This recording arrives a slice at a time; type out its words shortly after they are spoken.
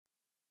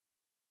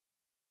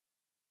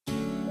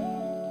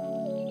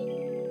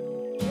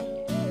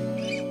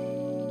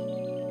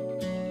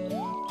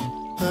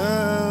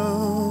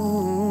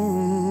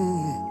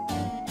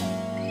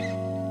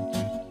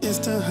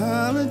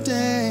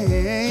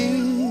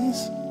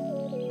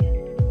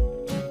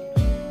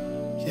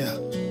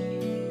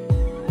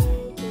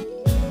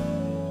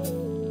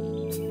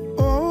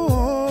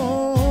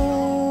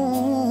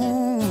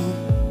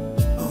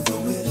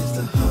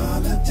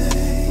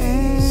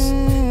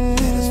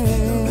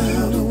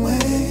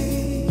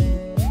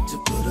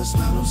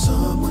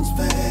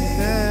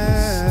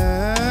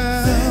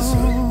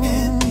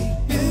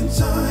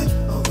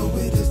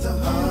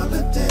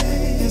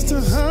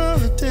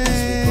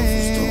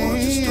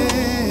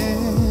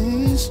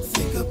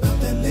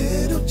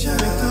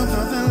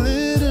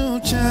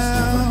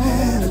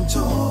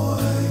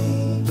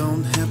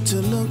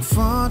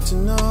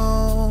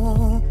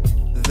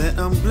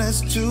that I'm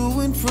blessed to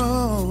and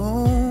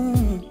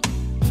from.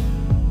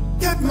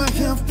 Got my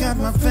health, got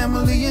my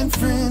family and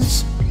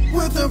friends,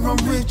 whether I'm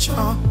rich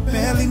or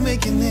barely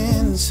making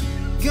ends.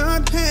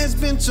 God has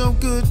been so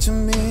good to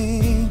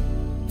me,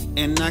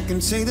 and I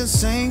can say the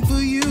same for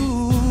you.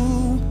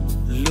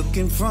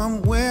 Looking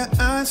from where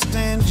I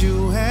stand,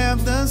 you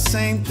have the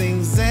same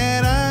things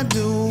that I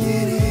do.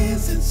 It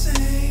is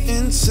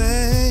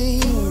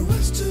insane for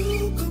us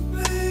to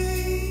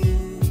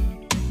complain.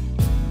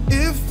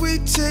 If we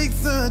take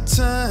the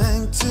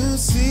time to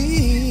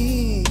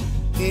see,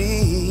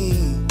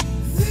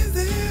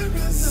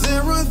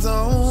 there are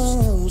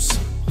those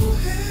who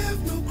have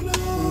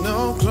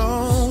no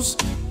clothes,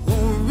 who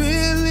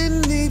really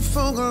need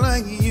folk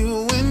like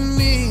you and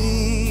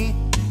me.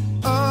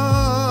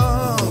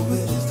 Oh,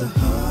 it is the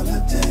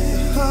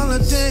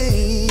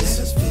holidays. Let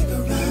us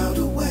figure out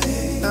a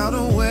way,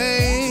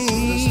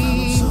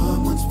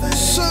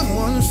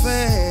 Someone's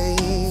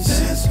face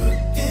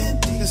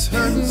that's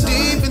hurting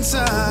deep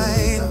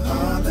inside.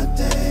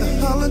 The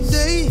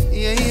Holiday,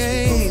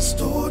 yeah.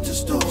 Store to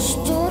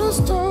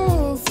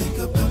store, think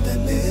about that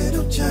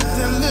little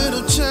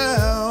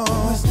child, who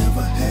has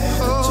never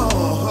had a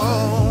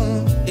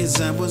toy. As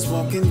I was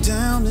walking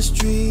down the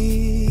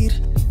street,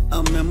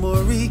 a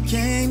memory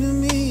came to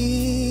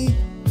me.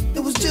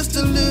 It was just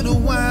a little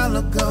while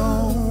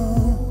ago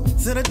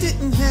that I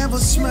didn't have a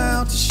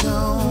smile to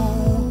show,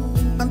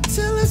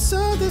 until I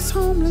saw this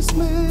homeless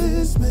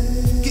man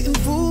getting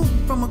food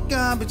from a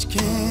garbage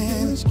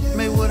can.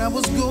 Made what I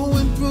was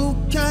going through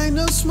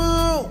kinda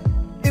small.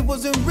 It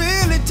wasn't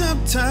really tough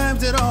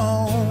times at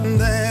all.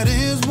 That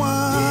is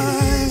why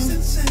It is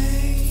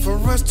insane for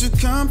us to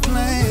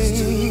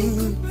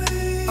complain.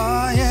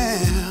 Oh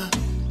yeah.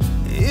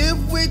 If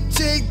we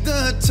take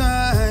the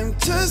time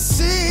to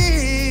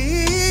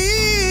see,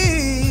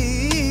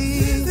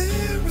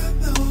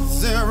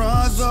 there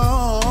are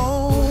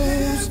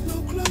those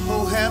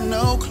who have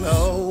no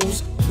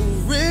clothes, who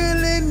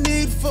really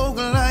need folk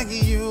like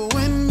you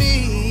and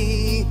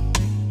me.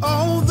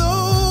 Although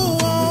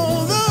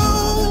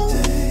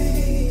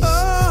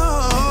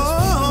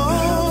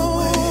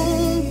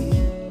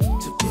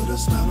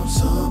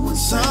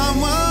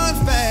someone's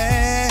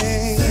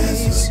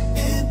face,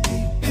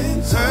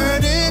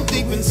 hurting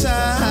deep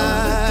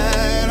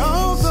inside.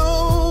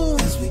 Although,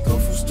 as we go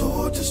from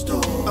store to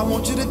store, I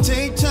want you to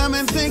take time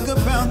and think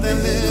about that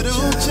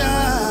little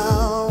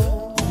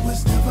child who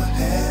has never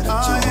had a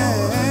toy.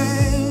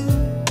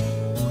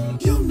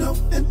 You know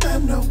and I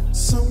know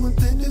someone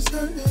that is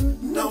hurting.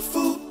 No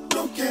food,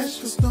 no cash,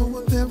 'cause no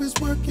one there is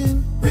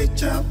working.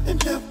 Reach out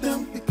and help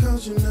them,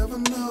 because you never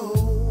know,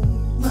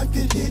 life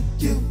can hit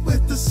you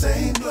with the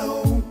same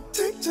blow.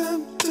 Take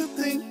time to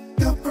think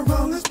God for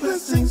all his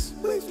blessings.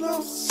 We've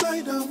lost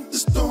sight of the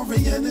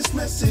story and its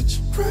message.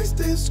 Christ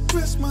is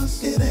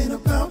Christmas, it ain't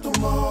about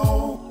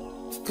tomorrow,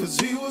 'cause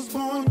he was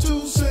born to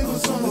save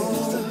us all. It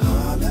is the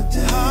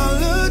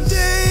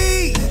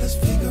holiday. Let us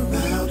figure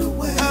out a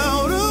way,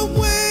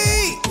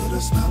 put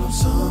a smile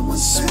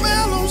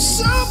on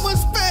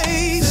someone's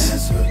face.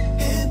 That's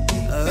hurting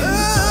deep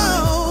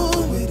inside.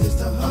 Oh, it is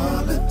the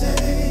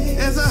holiday.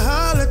 It's a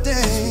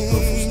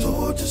holiday.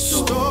 Store to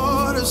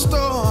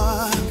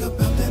store, think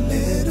about that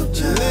little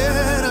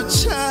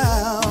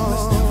child, who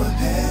has never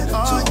had a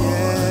toy.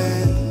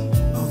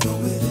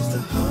 Although it is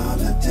the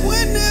holiday,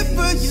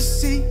 Whenever you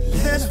see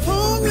that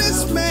homeless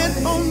man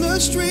on the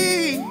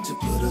street, to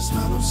put a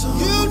smile on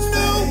someone's you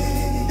know,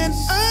 face. and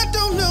I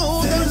don't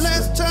know the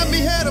last time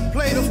he had a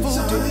plate of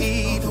food to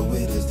eat. Although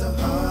it is the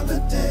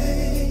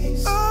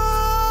holidays,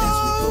 as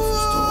we go from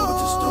store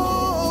to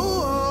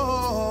store,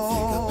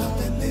 think about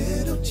that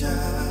little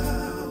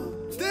child.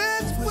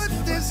 That's what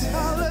this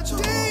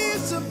holiday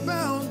is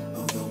about.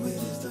 Although it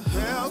is the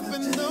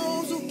Helping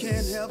those who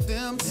can't help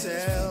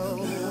themselves.